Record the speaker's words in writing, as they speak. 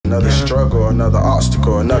Another struggle, another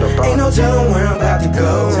obstacle, another bound. Ain't no telling where I'm about to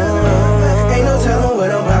go. Ain't no telling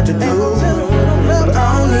what I'm about to do. But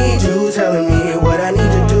I don't need you telling me what I need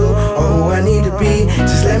to do or who I need to be.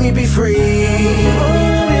 Just let me be free. Let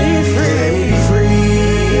me be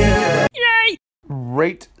free. Yay!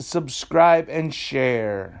 Rate, subscribe, and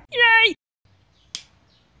share. Yay!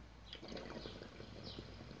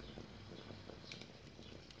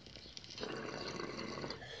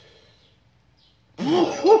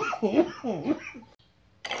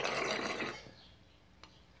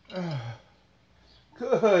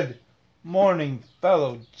 Good morning,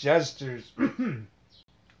 fellow jesters.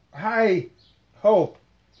 I hope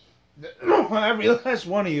that every last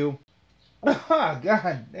one of you, god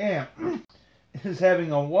damn, is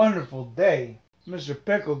having a wonderful day. Mr.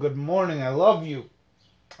 Pickle, good morning. I love you.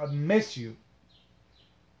 I miss you.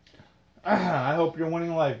 I hope you're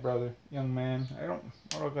winning life, brother, young man. I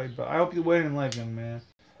hope you're winning life, young man.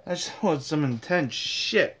 That's some intense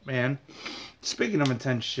shit, man. Speaking of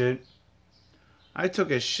intense shit, I took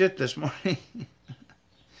a shit this morning.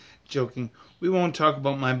 Joking. We won't talk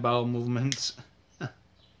about my bowel movements.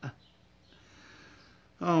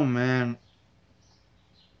 Oh, man.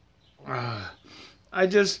 I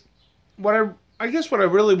guess what I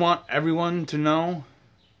really want everyone to know,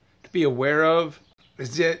 to be aware of,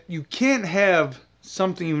 is that you can't have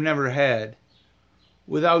something you've never had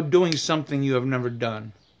without doing something you have never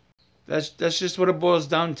done. That's just what it boils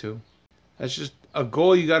down to. That's just a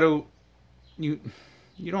goal you gotta... You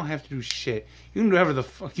don't have to do shit. You can do whatever the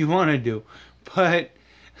fuck you want to do. But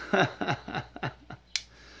the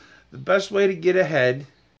best way to get ahead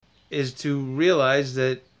is to realize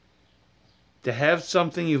that to have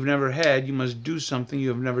something you've never had, you must do something you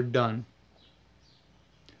have never done.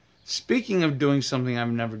 Speaking of doing something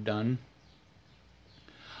I've never done,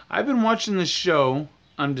 I've been watching this show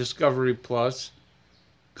on Discovery Plus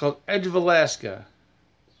called Edge of Alaska,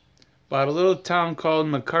 about a little town called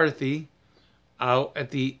McCarthy out at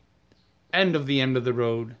the end of the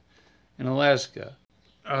road in Alaska.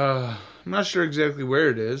 I'm not sure exactly where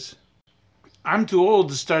it is. I'm too old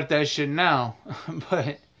to start that shit now,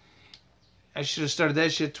 but I should have started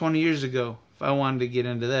that shit 20 years ago if I wanted to get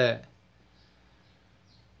into that.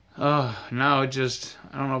 Now I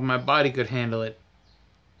don't know if my body could handle it.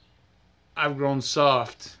 I've grown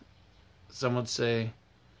soft, some would say.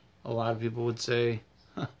 A lot of people would say.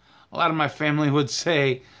 A lot of my family would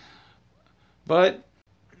say. But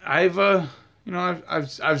I've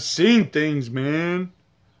seen things, man.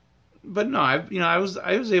 But no, I was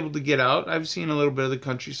able to get out. I've seen a little bit of the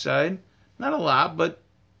countryside. Not a lot, but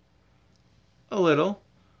a little.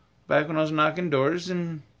 Back when I was knocking doors,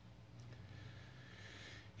 and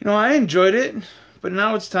I enjoyed it. But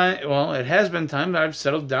now it's time. Well, it has been time that I've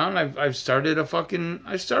settled down. I've started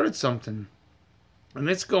something, and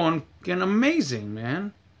it's going amazing,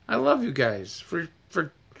 man. I love you guys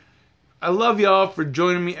I love y'all for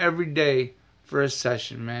joining me every day for a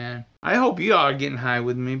session, man. I hope y'all are getting high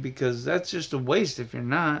with me, because that's just a waste if you're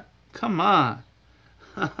not. Come on.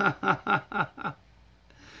 About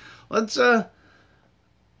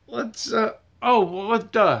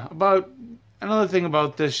another thing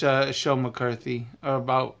about this show, McCarthy, or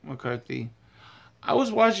about McCarthy. I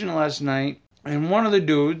was watching it last night, and one of the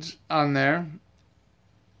dudes on there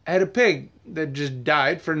had a pig that just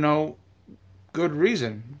died for no good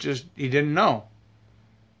reason. Just, he didn't know.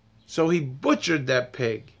 So he butchered that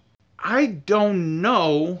pig. I don't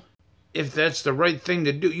know if that's the right thing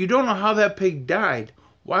to do. You don't know how that pig died.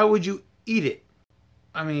 Why would you eat it?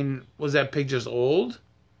 I mean, was that pig just old?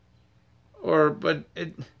 I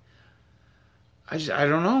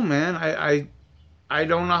don't know, man. I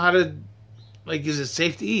don't know how to, is it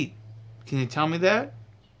safe to eat? Can you tell me that?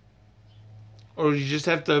 Or you just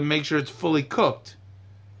have to make sure it's fully cooked?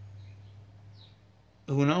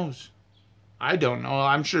 Who knows? I don't know.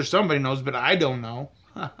 I'm sure somebody knows, but I don't know.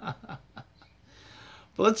 But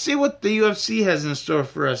let's see what the UFC has in store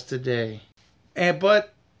for us today.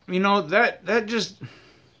 But that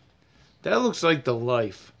looks like the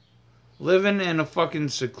life. Living in a fucking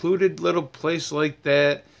secluded little place like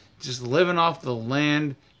that, just living off the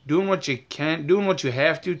land, doing what you can, doing what you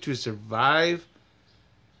have to survive.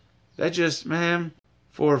 That just, man,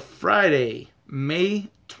 for Friday, May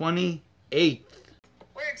 28th.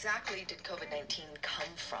 Where exactly did COVID-19 come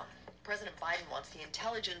from? President Biden wants the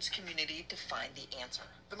intelligence community to find the answer.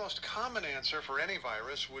 The most common answer for any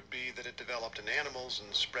virus would be that it developed in animals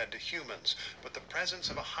and spread to humans. But the presence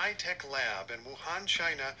of a high-tech lab in Wuhan,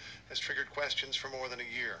 China, has triggered questions for more than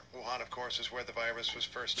a year. Wuhan, of course, is where the virus was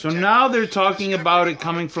first So detected. now they're talking about it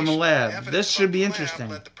coming from a lab. This should be interesting.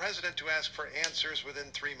 Led the president to ask for answers within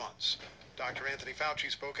 3 months. Dr. Anthony Fauci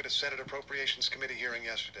spoke at a Senate Appropriations Committee hearing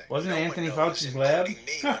yesterday. Wasn't it No Anthony one knows, Fauci's lab? including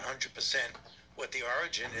me, 100%, what the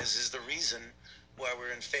origin is the reason why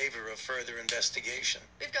we're in favor of further investigation.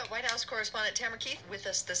 We've got White House correspondent Tamara Keith with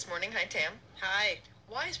us this morning. Hi, Tam. Hi.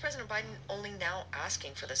 Why is President Biden only now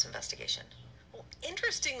asking for this investigation? Well,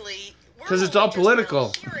 interestingly, we're 'Cause it's only all just political.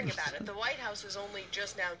 now hearing about it. The White House is only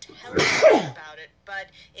just now telling us about it. But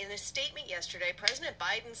in a statement yesterday, President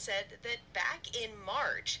Biden said that back in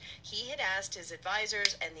March, he had asked his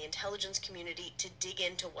advisors and the intelligence community to dig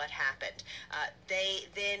into what happened. They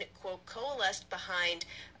then, quote, coalesced behind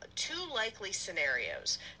two likely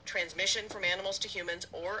scenarios: transmission from animals to humans,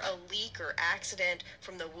 or a leak or accident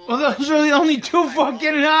from the Wuhan. Well, those are the only two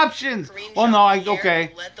fucking options. Karine Well, no, Jean-Pierre, okay.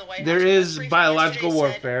 who led the White There House is press briefing biological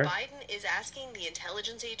yesterday, said warfare. Biden is asking the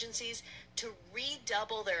intelligence agencies to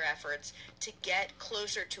redouble their efforts to get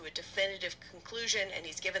closer to a definitive conclusion, and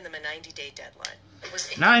he's given them a 90-day deadline.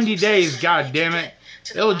 90 days, God damn it.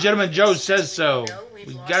 Illegitimate Joe says so.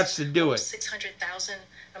 We got to do it. 600,000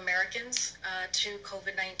 Americans to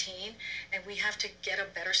COVID-19, and we have to get a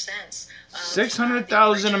better sense of 600,000 the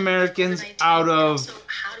origin of Americans COVID-19, out and of also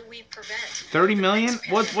how do we prevent 30 the million? next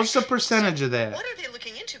What's the pandemic? percentage of that? What are they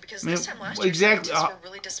looking into? Because I mean, this time last year, exactly, scientists were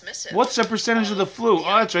really dismissive. What's the percentage of the flu? Oh,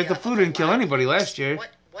 that's right. The flu didn't kill anybody last year.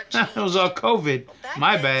 What It was all COVID. Back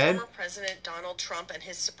My then, bad. Former President Donald Trump and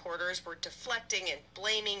his supporters were deflecting and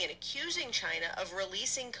blaming and accusing China of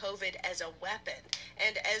releasing COVID as a weapon.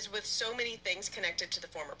 And as with so many things connected to the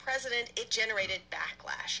former president, it generated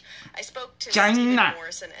backlash. I spoke to China. Stephen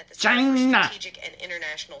Morrison at the Center for China. Strategic and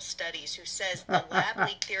International Studies, who says the lab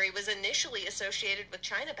leak theory was initially associated with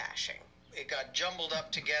China bashing. It got jumbled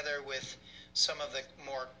up together with some of the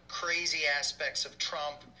more crazy aspects of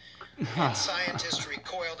Trump, and scientists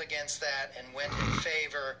recoiled against that and went in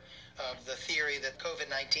favor of the theory that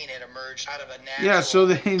COVID-19 had emerged out of a natural Yeah, so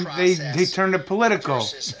they process turned it political.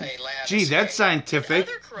 versus a lab Gee, that's escape. scientific.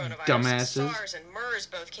 Other coronaviruses, Dumbasses. SARS and MERS,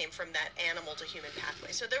 both came from that animal to human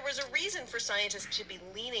pathway. So there was a reason for scientists to be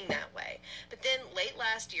leaning that way. But then late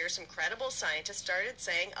last year, some credible scientists started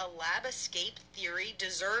saying a lab escape theory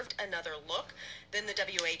deserved another look. Then the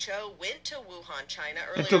WHO went to Wuhan, China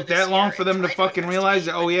earlier It took this that long year for and them to tried fucking realize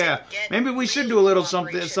that, investigate, oh but yeah, didn't get maybe we should real do a little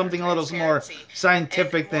cooperation something or a little more transparency.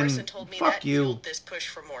 scientific And than Morrison told me fuck that you. fueled this push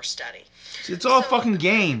for more study. It's all So, fucking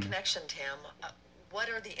game. Connection, Tam. What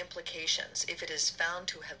are the implications if it is found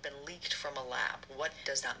to have been leaked from a lab? What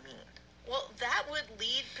does that mean? Well, that would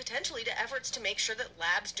lead potentially to efforts to make sure that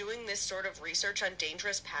labs doing this sort of research on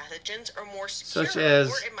dangerous pathogens are more secure. Such as-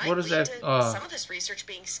 or it might what is lead that, to some of this research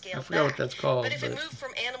being scaled I forgot what back. that's called, But if it but- moved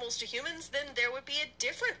from animals to humans, then there would be a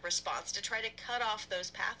different response to try to cut off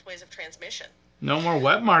those pathways of transmission. No more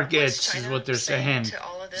wet markets What's is China what they're saying. to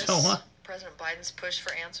all of this? So what? President Biden's push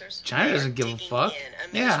for answers? China They are doesn't give a digging fuck. in.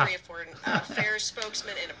 A Yeah. Ministry of Foreign Affairs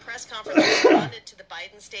spokesman in a press conference responded to the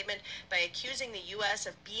Biden statement by accusing the U.S.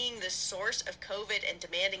 of being the source of COVID and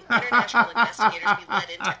demanding international investigators be led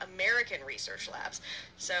into American research labs.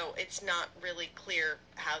 So it's not really clear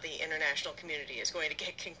how the international community is going to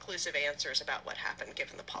get conclusive answers about what happened,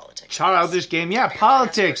 given the politics. Shout out this game. Yeah,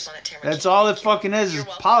 politics. That's all it fucking is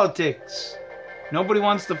politics. Nobody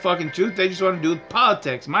wants the fucking truth. They just want to do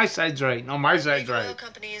politics. My side's right. No, my side's Big oil right.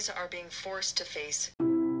 companies are being forced to face.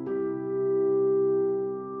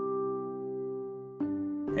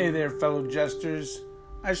 Hey there, fellow jesters.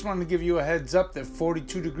 I just wanted to give you a heads up that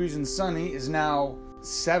 42 degrees and sunny is now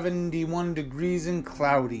 71 degrees and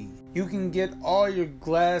cloudy. You can get all your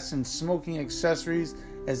glass and smoking accessories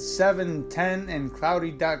at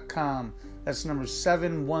 710andcloudy.com. That's number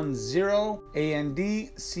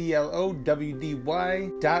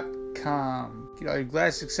 710andclowdy.com. Get all your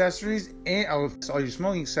glass accessories and all your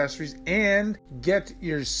smoking accessories, and get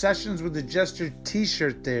your Sessions with the Jester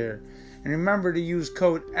t-shirt there. And remember to use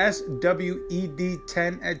code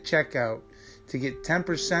SWED10 at checkout to get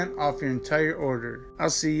 10% off your entire order. I'll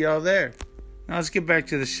see y'all there. Now let's get back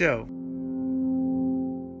to the show.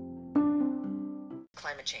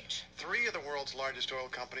 Climate change. Three of the world's largest oil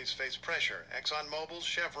companies face pressure: ExxonMobil,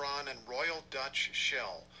 Chevron, and Royal Dutch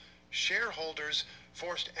Shell. Shareholders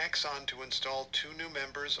forced Exxon to install 2 new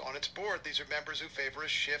members on its board. These are members who favor a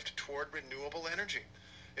shift toward renewable energy.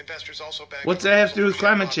 Investors also back What's that have to do with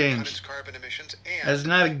climate cut change? its carbon emissions and That's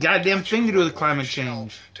not a goddamn thing to do with climate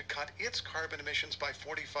change. to cut its carbon emissions by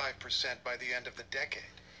 45% by the end of the decade.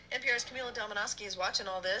 NPR's Camila Domonoski is watching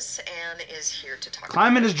all this and is here to talk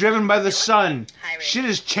Climate about is driven by the sun. Hi, Ray. Shit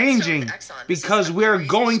is Let's changing start with Exxon. This is because a we're crazy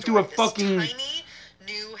going through a story. fucking This tiny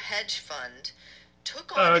new hedge fund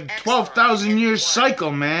took on Exxon 12,000 and year won.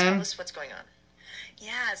 cycle, man. Tell us what's going on.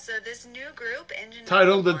 Yeah, so this new group, Engine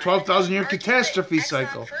Titled the Number 12,000 year argued that catastrophe Exxon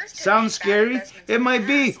cycle. first had Sounds made bad scary? investments It in the might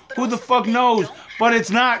be. past, but Who the also fuck they knows? don't But have it's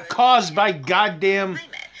not good caused by climate. goddamn I'll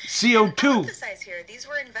CO2. emphasize here, these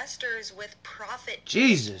were investors with profit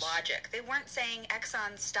Jesus. logic. They weren't saying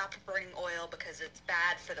Exxon stopped burning oil because it's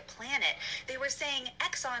bad for the planet. They were saying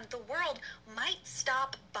Exxon, the world might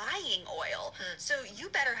stop buying oil. So you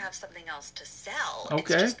better have something else to sell.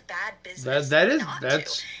 Okay. It's just bad business.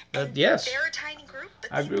 That's yes. They're a tiny group,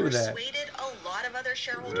 but I they agree with that. persuaded a lot of other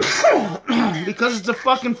shareholders. Because it's the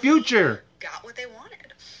fucking future. Got what they wanted.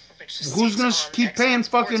 Which just Who's seems gonna on keep paying Exxon's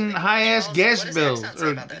board fucking to make high-ass calls. gas What does bills, Exxon say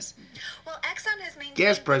or about this? Well, Exxon has maintained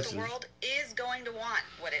gas that prices? the world is going to want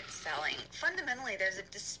what it's selling. Fundamentally, there's a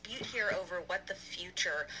dispute here over what the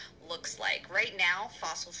future looks like. Right now,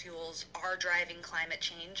 fossil fuels are driving climate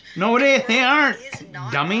change. No, The they world aren't, is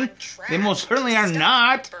not dummy. on track They most to certainly are stop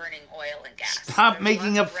not. burning oil and gas. Stop There's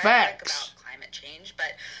making lots up of rhetoric facts. about climate change,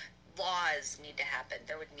 but laws need to happen.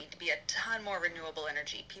 There would need to be a ton more renewable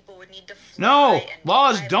energy. People would need to fly No, and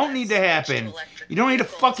laws drive don't less, need to switch happen. electric You don't need to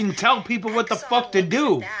vehicles. fucking tell people what the Exxon fuck to looks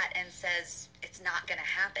do. at that and says it's not going to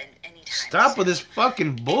happen anytime Stop soon. with this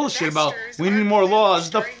fucking bullshit about Investors we need are more laws.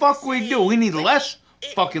 The starting to fuck we say, do. We need wait, less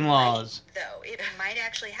it fucking might, laws. Though it might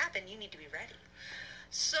actually happen, you need to be ready.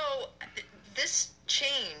 So this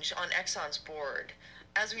change on Exxon's board,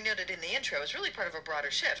 as we noted in the intro, is really part of a broader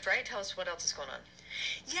shift, right? Tell us what else is going on.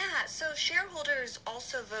 Yeah, so shareholders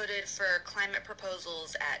also voted for climate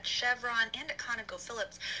proposals at Chevron and at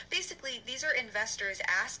ConocoPhillips. Basically, these are investors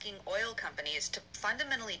asking oil companies to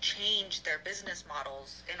fundamentally change their business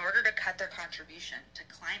models in order to cut their contribution to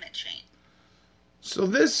climate change. So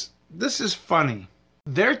this is funny.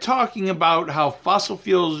 They're talking about how fossil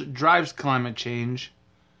fuels drives climate change.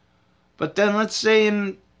 But then let's say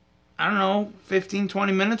in, I don't know, 15,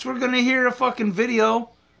 20 minutes, we're going to hear a fucking video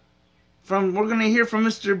we're going to hear from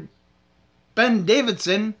Mr. Ben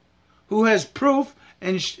Davidson, who has proof,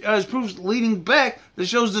 and has proof leading back that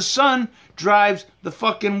shows the sun drives the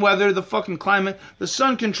fucking weather, the fucking climate. The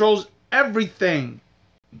sun controls everything.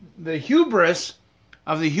 The hubris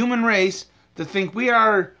of the human race to think we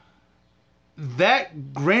are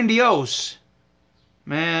that grandiose,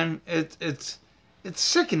 man, it's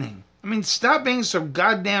sickening. I mean, stop being so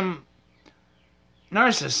goddamn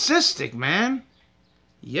narcissistic, man.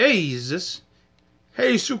 Jesus.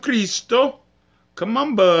 Jesus Cristo. Come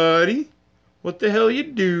on, buddy. What the hell you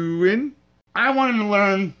doing? I want to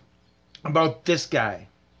learn about this guy.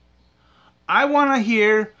 I want to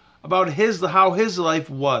hear about how his life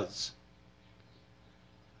was.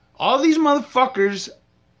 All these motherfuckers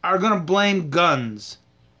are going to blame guns.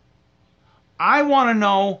 I want to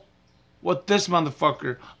know what this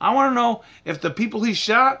motherfucker... I want to know if the people he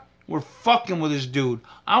shot were fucking with this dude.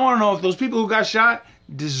 I want to know if those people who got shot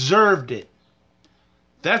deserved it.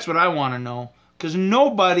 That's what I want to know. Because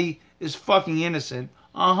nobody is fucking innocent.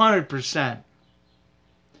 100%.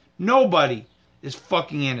 Nobody is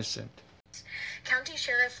fucking innocent. County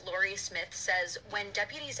Sheriff Lori Smith says when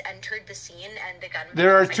deputies entered the scene and the gunman...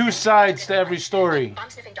 There are two sides to every story. A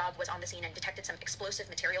bomb-sniffing dog was on the scene and detected some explosive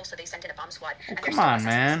material, so they sent in a bomb squad. Oh, come on,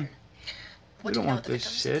 man. We don't want this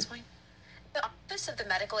shit. The Office of the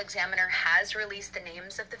Medical Examiner has released the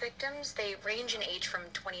names of the victims. They range in age from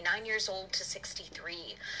 29 years old to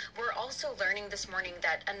 63. We're also learning this morning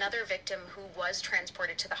that another victim who was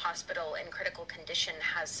transported to the hospital in critical condition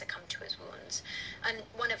has succumbed to his wounds. And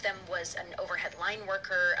one of them was an overhead line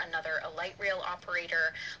worker, another a light rail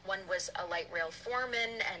operator, one was a light rail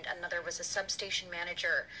foreman, and another was a substation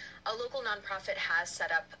manager. A local nonprofit has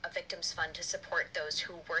set up a victims fund to support those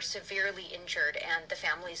who were severely injured and the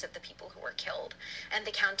families of the people who were killed. And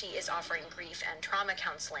the county is offering grief and trauma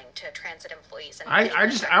counseling to transit employees. And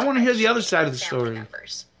I want to hear the other side of the story.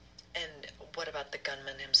 Members. And what about the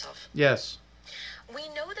gunman himself? Yes. We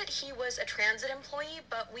know that he was a transit employee,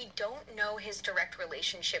 but we don't know his direct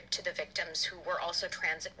relationship to the victims who were also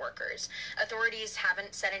transit workers. Authorities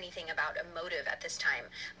haven't said anything about a motive at this time,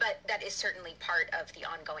 but that is certainly part of the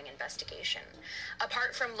ongoing investigation.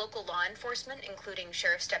 Apart from local law enforcement, including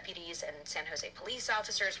sheriff's deputies and San Jose police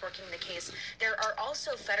officers working the case, there are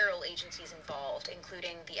also federal agencies involved,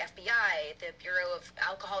 including the FBI, the Bureau of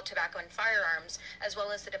Alcohol, Tobacco, and Firearms, as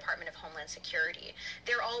well as the Department of Homeland Security.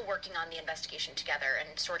 They're all working on the investigation together. together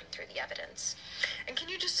and sorting through the evidence. And can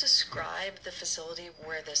you just describe the facility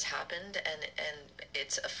where this happened and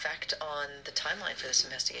its effect on the timeline for this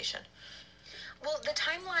investigation? Well, the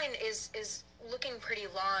timeline is looking pretty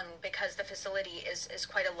long because the facility is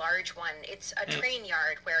quite a large one. It's a train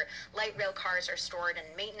yard where light rail cars are stored and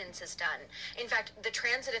maintenance is done. In fact, the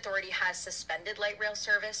Transit Authority has suspended light rail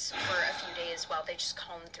service for a few days while they just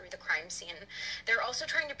comb through the crime scene. They're also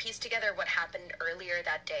trying to piece together what happened earlier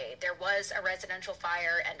that day. There was a residential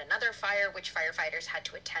fire and another fire which firefighters had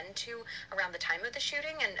to attend to around the time of the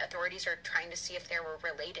shooting, and authorities are trying to see if they were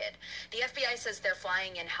related. The FBI says they're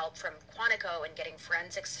flying in help from Quantico and getting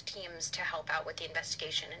forensics teams to help out with the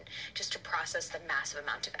investigation and just to process the massive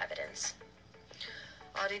amount of evidence.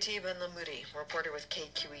 Aditi Ben-Lamudi, reporter with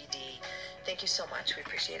KQED. Thank you so much. We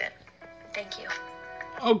appreciate it. Thank you.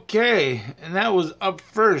 Okay, and that was up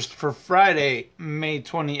first for Friday, May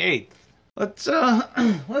 28th. Let's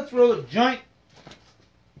roll a joint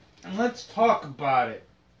and let's talk about it.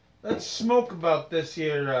 Let's smoke about this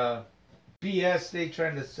here BS they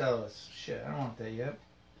trying to sell us. Shit, I don't want that yet.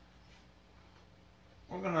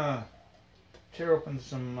 We're gonna tear open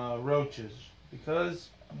some roaches because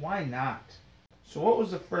why not? So what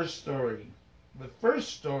was the first story? The first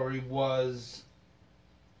story was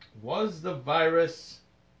the virus,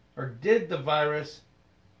 or did the virus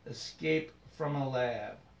escape from a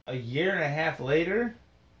lab? A year and a half later,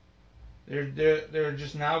 they're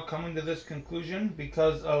just now coming to this conclusion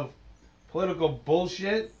because of political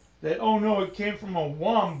bullshit that, oh no, it came from a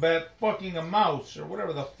wombat fucking a mouse, or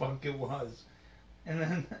whatever the fuck it was. And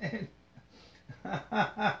then,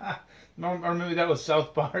 or maybe that was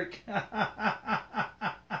South Park. A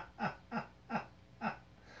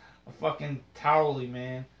fucking Towley,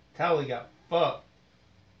 man. Towley got fucked.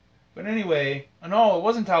 But anyway, no, it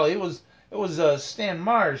wasn't Towley. It was Stan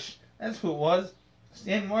Marsh. That's who it was.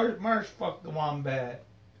 Stan Marsh fucked the wombat.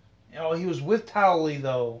 Oh, he was with Towley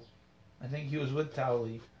though. I think he was with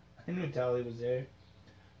Towley. I knew Towley was there.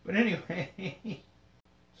 But anyway.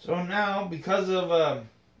 So now, because of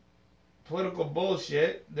political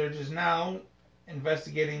bullshit, they're just now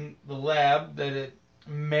investigating the lab that it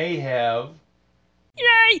may have.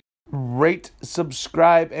 Yay! Rate,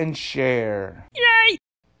 subscribe, and share. Yay!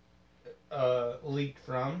 Leaked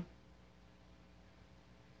from.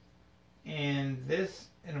 And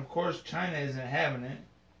of course, China isn't having it.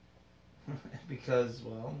 Because,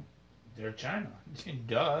 well, they're China.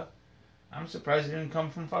 Duh. I'm surprised it didn't come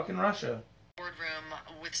from fucking Russia. Boardroom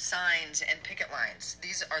with signs and picket lines.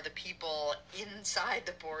 These are the people inside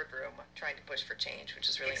the boardroom trying to push for change, which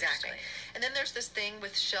is really interesting. And then there's this thing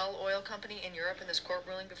with Shell Oil Company in Europe in this court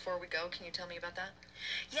ruling. Before we go, can you tell me about that?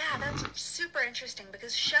 Yeah, that's super interesting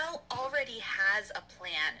because Shell already has a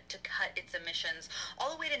plan to cut its emissions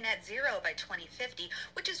all the way to net zero by 2050,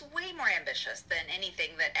 which is way more ambitious than anything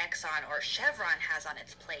that Exxon or Chevron has on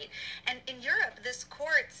its plate. And in Europe, this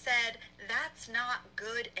court said that's not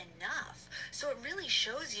good enough. So it really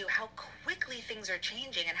shows you how quickly things are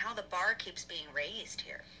changing and how the bar keeps being raised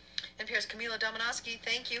here. NPR's Camila Domonoski,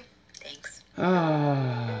 thank you. Thanks.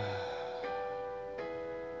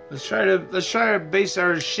 Let's try to base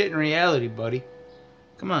our shit in reality, buddy.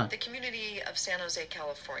 Come on. The community of San Jose,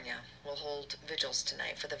 California will hold vigils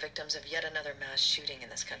tonight for the victims of yet another mass shooting in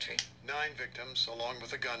this country. 9 victims, along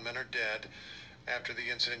with the gunman, are dead after the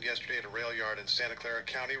incident yesterday at a rail yard in Santa Clara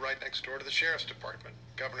County, right next door to the Sheriff's Department.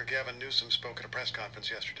 Governor Gavin Newsom spoke at a press conference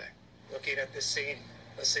yesterday. Looking at this scene,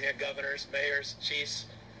 listening to governors, mayors, chiefs,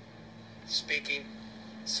 speaking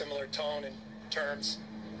similar tone and terms,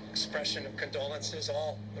 expression of condolences,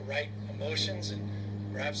 all the right emotions and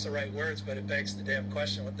perhaps the right words, but it begs the damn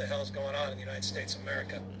question, what the hell is going on in the United States of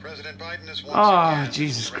America? President Biden has once again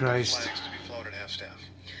Jesus Christ. flags to be flown at half-staff.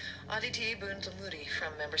 Aditi Ben-Lamudi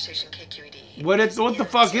from member station KQED. What the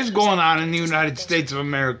fuck is going on in the United States of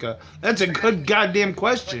America? That's a good goddamn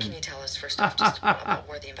question. What can you tell us first off just about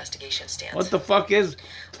where the investigation stands? What the fuck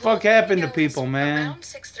happened to people, man? Around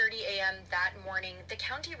 6:30 a.m. that morning, the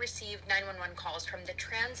county received 911 calls from the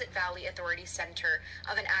Transit Valley Authority Center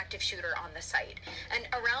of an active shooter on the site. And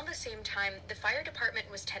around the same time, the fire department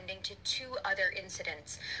was tending to 2 other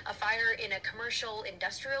incidents. A fire in a commercial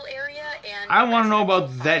industrial area and I want to know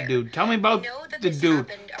about that dude. Tell me about the dude.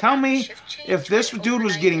 Tell me if this dude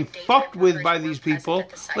was getting fucked with by these people.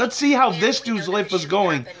 Let's see how this dude's life was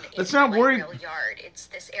going. Let's not worry. It's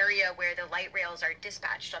this area where the light rails are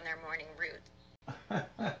dispatched on their morning route.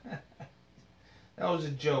 That was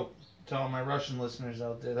a joke to all my Russian listeners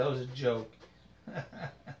out there. That was a joke.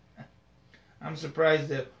 I'm surprised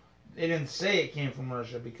that they didn't say it came from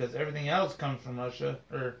Russia, because everything else comes from Russia,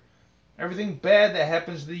 or everything bad that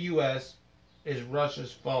happens to the U.S. is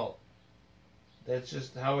Russia's fault. That's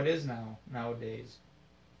just how it is nowadays.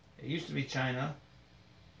 It used to be China.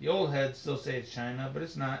 The old heads still say it's China, but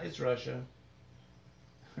it's not. It's Russia.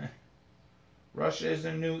 Russia is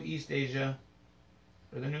the new East Asia,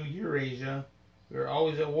 or the new Eurasia. We were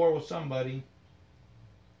always at war with somebody.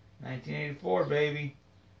 1984, baby.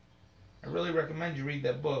 I really recommend you read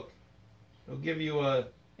that book. It'll give you a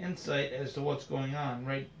insight as to what's going on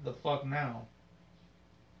right the fuck now.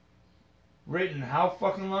 Written how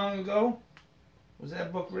fucking long ago was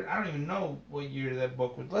that book written? I don't even know what year that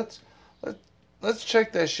book was. Let's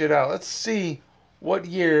check that shit out. Let's see what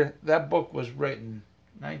year that book was written.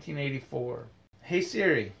 1984. Hey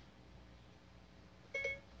Siri,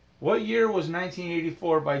 what year was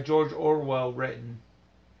 1984 by George Orwell written?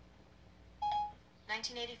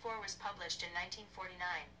 1984 was published in 1949.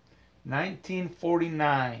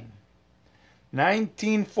 1949.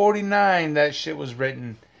 1949 that shit was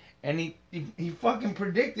written. And he fucking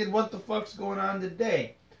predicted what the fuck's going on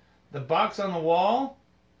today. The box on the wall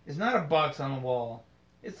is not a box on the wall.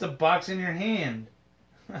 It's the box in your hand.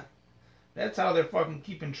 That's how they're fucking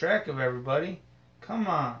keeping track of everybody. Come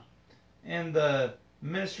on. And the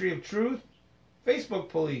Ministry of Truth, Facebook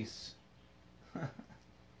police.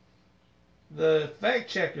 The fact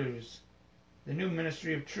checkers, the new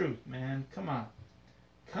Ministry of Truth, man. Come on.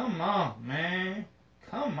 Come on, man.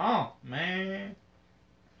 Come on, man.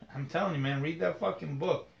 I'm telling you, man, read that fucking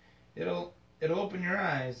book. It'll open your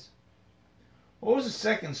eyes. What was the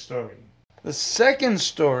second story? The second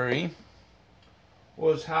story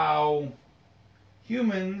was how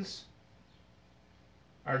humans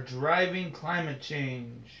are driving climate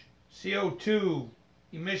change. CO2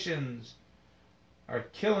 emissions are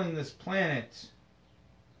killing this planet.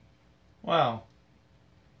 Well,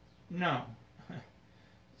 no.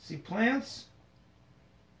 See, plants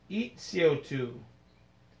eat CO2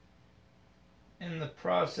 in the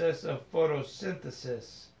process of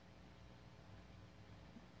photosynthesis.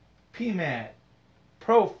 PMAT,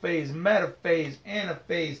 prophase, metaphase,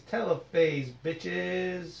 anaphase, telophase,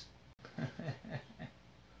 bitches.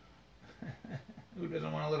 Who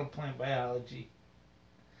doesn't want a little plant biology?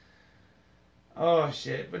 Oh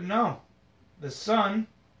shit, but no. The sun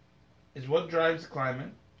is what drives the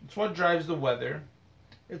climate. It's what drives the weather.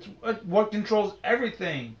 It's what controls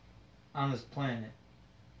everything on this planet.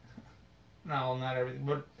 No, not everything,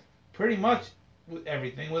 but pretty much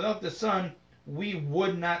everything. Without the sun, we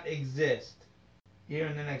would not exist here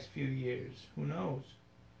in the next few years. Who knows?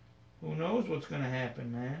 Who knows what's going to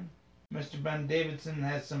happen, man? Mr. Ben Davidson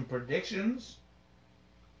has some predictions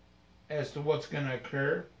as to what's going to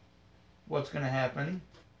occur, what's going to happen.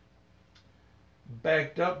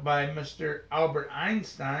 Backed up by Mr. Albert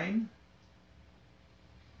Einstein,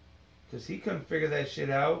 because he couldn't figure that shit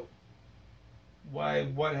out. Why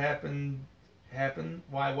what happened happened.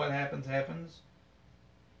 Why what happens happens.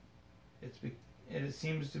 It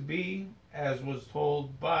seems to be, as was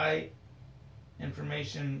told by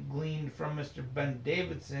information gleaned from Mr. Ben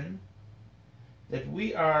Davidson, that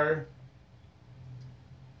we are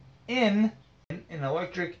in an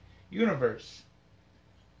electric universe.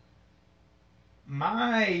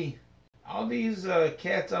 All these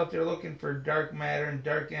cats out there looking for dark matter and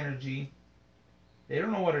dark energy, they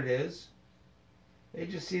don't know what it is. They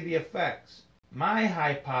just see the effects. My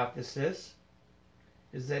hypothesis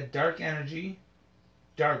is that dark energy,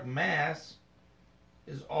 dark mass,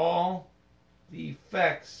 is all the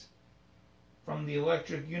effects from the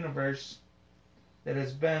electric universe that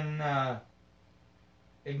has been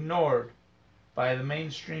ignored by the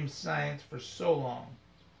mainstream science for so long.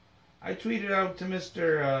 I tweeted out to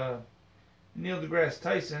Mr. Neil deGrasse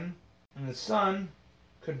Tyson, and the sun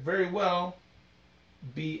could very well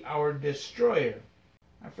be our destroyer.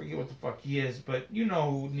 I forget what the fuck he is, but you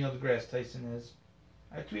know who Neil deGrasse Tyson is.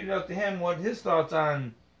 I tweeted out to him what his thoughts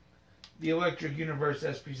on the electric universe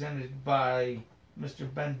as presented by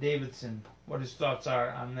Mr. Ben Davidson, what his thoughts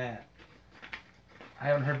are on that. I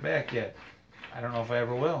haven't heard back yet. I don't know if I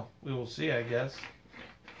ever will. We will see, I guess.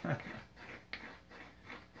 And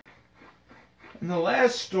the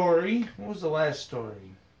last story, what was the last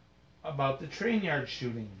story? About the train yard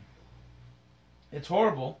shooting. It's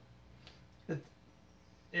horrible.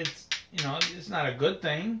 It's not a good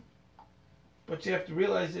thing. But you have to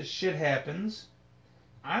realize that shit happens.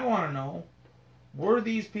 I want to know, were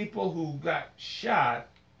these people who got shot,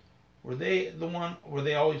 were they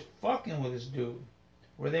always fucking with this dude?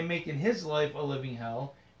 Were they making his life a living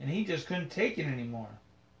hell and he just couldn't take it anymore?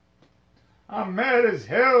 I'm mad as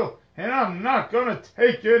hell and I'm not gonna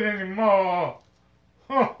take it anymore.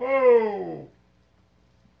 Ho ho!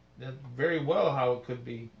 That's very well how it could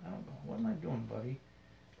be. I don't know. What am I doing, buddy?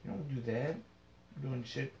 You don't do that. I'm doing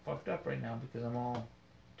shit fucked up right now because I'm all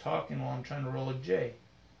talking while I'm trying to roll a J.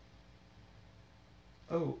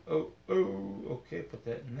 Oh, okay, put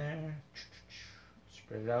that in there.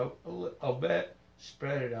 Spread it out a little bit.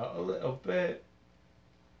 Spread it out a little bit.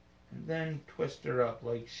 And then twist her up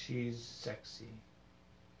like she's sexy.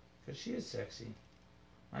 Because she is sexy.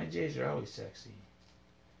 My J's are always sexy.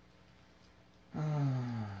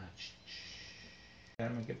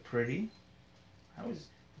 Gotta make it pretty.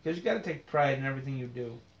 Because you gotta take pride in everything you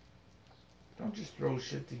do. Don't just throw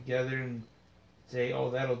shit together and say, oh,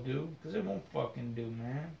 that'll do. Because it won't fucking do,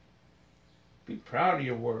 man. Be proud of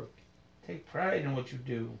your work. Take pride in what you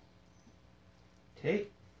do.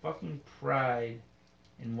 Take fucking pride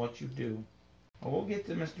in what you do. Well, we'll get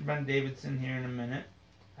to Mr. Ben Davidson here in a minute.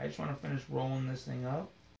 I just want to finish rolling this thing up.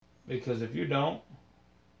 Because if you don't,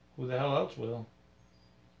 who the hell else will?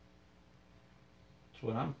 That's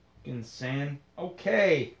what I'm fucking saying.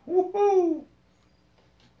 Okay. Woohoo!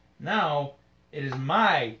 Now, it is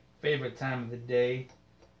my favorite time of the day.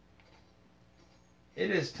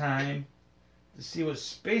 It is time to see what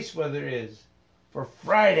space weather is for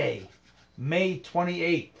Friday, May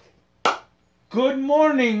 28th. Good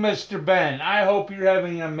morning, Mr. Ben. I hope you're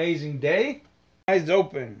having an amazing day. Eyes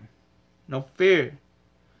open. No fear.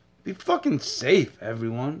 Be fucking safe,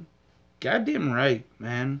 everyone. Goddamn right,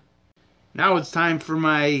 man. Now it's time for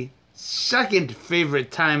my second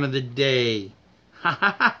favorite time of the day. Ha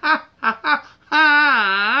ha ha ha ha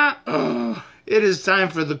ha. It is time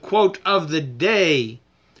for the quote of the day,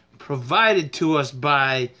 provided to us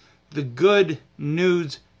by the Good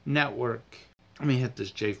News Network. Let me hit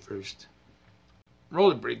this J first.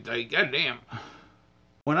 Roll it pretty tight, goddamn.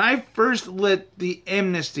 When I first lit the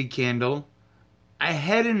amnesty candle, I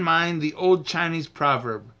had in mind the old Chinese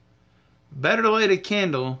proverb, better light a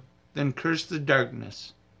candle than curse the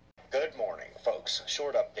darkness. Good morning, folks.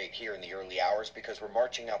 Short update here in the early hours because we're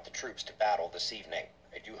marching out the troops to battle this evening.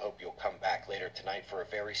 I do hope you'll come back later tonight for a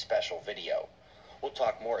very special video. We'll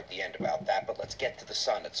talk more at the end about that, but let's get to the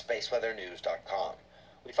sun at spaceweathernews.com.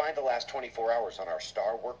 We find the last 24 hours on our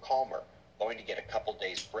star were calmer, going to get a couple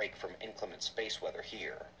days break from inclement space weather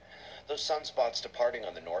here. Those sunspots departing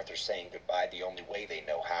on the north are saying goodbye the only way they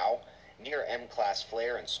know how, near M-class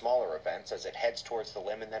flare and smaller events as it heads towards the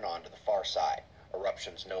limb and then on to the far side.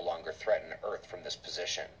 Eruptions no longer threaten Earth from this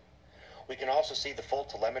position. We can also see the full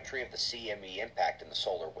telemetry of the CME impact in the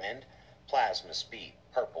solar wind. Plasma speed,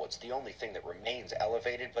 purple, it's the only thing that remains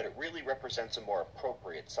elevated, but it really represents a more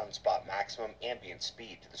appropriate sunspot maximum ambient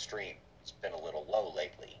speed to the stream. It's been a little low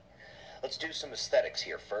lately. Let's do some aesthetics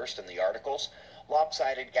here first in the articles.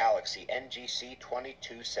 Lopsided galaxy NGC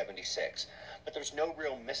 2276. But there's no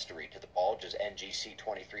real mystery to the bulge as NGC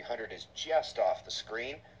 2300 is just off the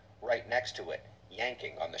screen, right next to it,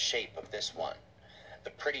 yanking on the shape of this one.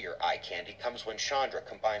 The prettier eye candy comes when Chandra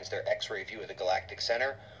combines their X-ray view of the galactic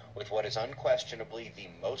center with what is unquestionably the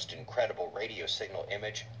most incredible radio signal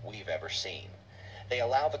image we've ever seen. They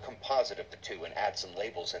allow the composite of the two and add some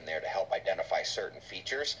labels in there to help identify certain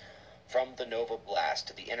features, from the nova blast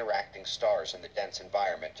to the interacting stars in the dense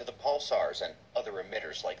environment to the pulsars and other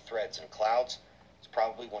emitters like threads and clouds. It's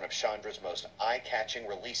probably one of Chandra's most eye-catching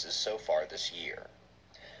releases so far this year.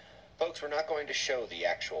 Folks, we're not going to show the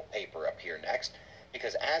actual paper up here next,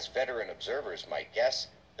 because as veteran observers might guess,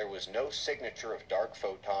 there was no signature of dark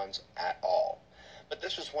photons at all. But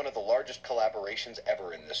this was one of the largest collaborations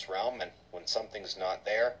ever in this realm, and when something's not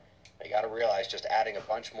there, you gotta realize just adding a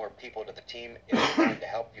bunch more people to the team isn't going to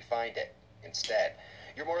help you find it. Instead,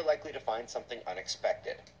 you're more likely to find something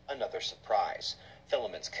unexpected, another surprise.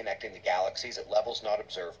 Filaments connecting the galaxies at levels not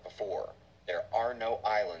observed before. There are no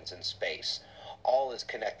islands in space. All is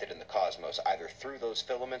connected in the cosmos, either through those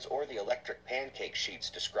filaments or the electric pancake sheets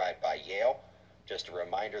described by Yale. Just a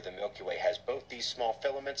reminder, the Milky Way has both these small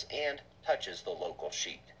filaments and touches the local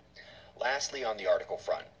sheet. Lastly, on the article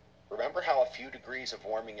front, remember how a few degrees of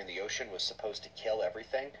warming in the ocean was supposed to kill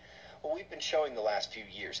everything? Well, we've been showing the last few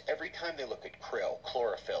years, every time they look at krill,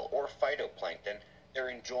 chlorophyll, or phytoplankton, they're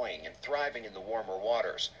enjoying and thriving in the warmer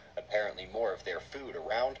waters. Apparently more of their food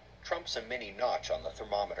around trumps a mini notch on the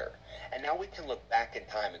thermometer. And now we can look back in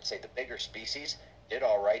time and say the bigger species did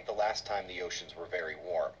all right the last time the oceans were very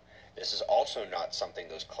warm. This is also not something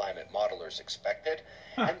those climate modelers expected,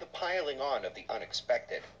 and the piling on of the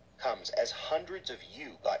unexpected comes as hundreds of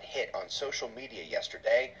you got hit on social media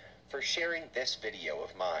yesterday for sharing this video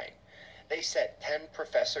of mine. They set 10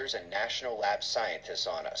 professors and national lab scientists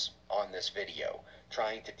on us on this video,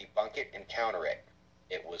 trying to debunk it and counter it.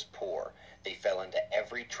 It was poor. They fell into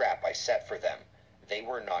every trap I set for them. They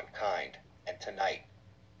were not kind, and tonight,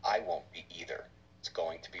 I won't be either. It's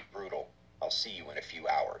going to be brutal. I'll see you in a few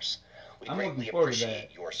hours. We I'm greatly looking forward to appreciate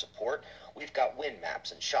that. your support. We've got win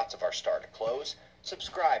maps and shots of our star to close.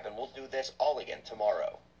 Subscribe and we'll do this all again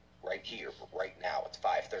tomorrow. Right here, but right now it's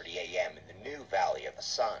 5:30 a.m. in the new Valley of the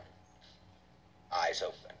Sun. Eyes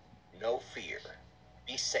open. No fear.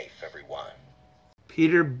 Be safe, everyone.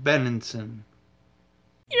 Peter Benenson.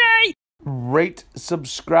 Yay! Rate,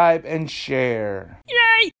 subscribe, and share.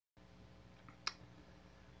 Yay!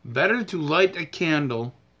 Better to light a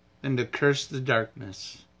candle than to curse the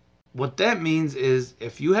darkness. What that means is,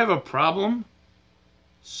 if you have a problem,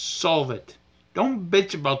 solve it. Don't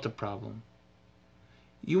bitch about the problem.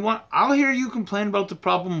 I'll hear you complain about the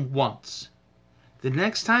problem once. The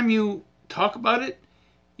next time you talk about it,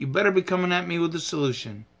 you better be coming at me with a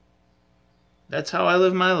solution. That's how I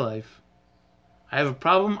live my life. I have a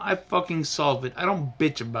problem, I fucking solve it. I don't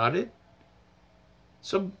bitch about it.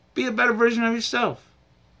 So be a better version of yourself.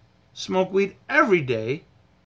 Smoke weed every day